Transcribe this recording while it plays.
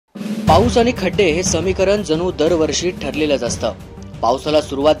पाऊस आणि खड्डे हे समीकरण जणू दरवर्षी ठरलेलंच असतं। पावसाला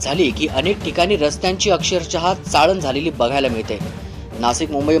सुरुवात झाली की अनेक ठिकाणी रस्त्यांची अक्षरशः चाळण झालेली बघायला मिळते।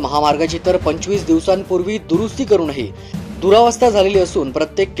 नाशिक मुंबई महामार्गाची तर 25 दिवसांपूर्वी दुरुस्ती करूनही दुरावस्था झालेली असून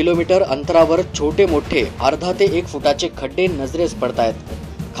प्रत्येक किलोमीटर अंतरावर छोटे मोठे अर्धा ते 1 फुटाचे खड्डे नजरेस पडतायत।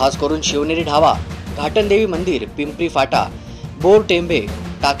 खास करून शिवनेरी ढाबा, घाटनदेवी मंदिर, पिंपरी फाटा, बोर टेंबे,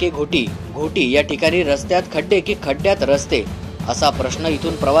 टाके घोटी या ठिकाणी रस्त्यात खड्डे की खड्ड्यात रस्ते असा प्रश्न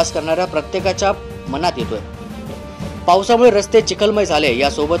इथून प्रवास करणाऱ्या प्रत्येकाच्या मनात येतोय। पावसामुळे रस्ते चिखलमय झाले,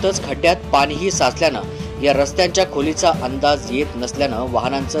 यासोबतच खड्ड्यात पाणीही साचल्यानं या रस्त्यांच्या खोलीचा अंदाज येत नसल्यानं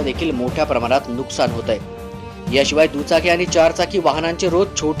वाहनांचं देखील मोठ्या प्रमाणात नुकसान होत आहे। याशिवाय दुचाकी आणि 4 चाकी वाहनांचे रोज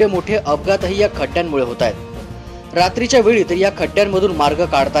छोटे मोठे अपघातही या खड्ड्यांमुळे होत आहेत। रात्रीच्या वेळी तर या खड्ड्यांमधून मार्ग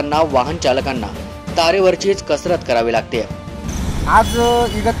काढताना वाहन चालकांना तारेवरचीच कसरत करावी लागते। आज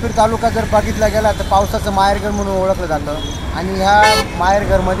इगतपुरी तालुका जर बघितला गेला तर पावसाचं माहेरघर म्हणून ओळखलं जातं आणि ह्या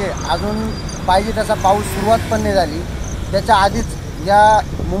माहेरघरमध्ये अजून पाहिजे तसा पाऊस सुरुवात पण नाही झाली। त्याच्या आधीच या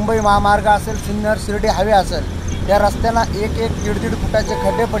मुंबई महामार्ग असेल, सिन्नर शिर्डी हायवे असेल, त्या रस्त्याला 1-1, 1.5 फुटाचे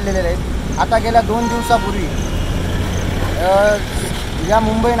खड्डे पडलेले आहेत। आता गेल्या 2 दिवसापूर्वी या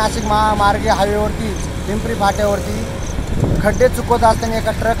मुंबई नाशिक महामार्ग हायवेवरती पिंपरी फाट्यावरती खड्डे चुकवत असताना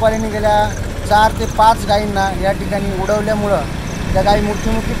एका ट्रकवाल्याने गेल्या 4 ते 5 गायींना या ठिकाणी उडवल्यामुळं त्या गायी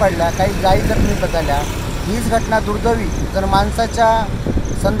मृत्युमुखी पडल्या, काही गायी जखमी झाल्या। हीच घटना दुर्दैवी जर माणसाच्या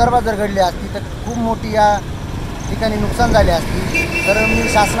संदर्भात जर घडली असती तर खूप मोठी या ठिकाणी नुकसान झाले असती। तर मी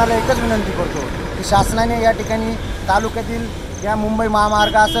शासनाला एकच विनंती करतो की शासनाने या ठिकाणी तालुक्यातील या मुंबई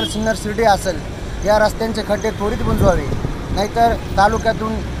महामार्ग असेल, सिन्नर शिर्डी असेल, या रस्त्यांचे खड्डे त्वरित बुजवावे, नाहीतर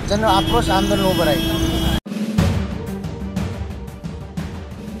तालुक्यातून जन आक्रोश आंदोलन उभं राहील।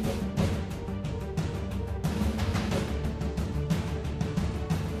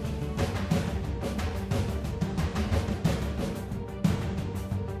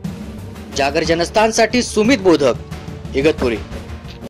 जागर जनस्थान साठी सुमित बोधक, इगतपुरी।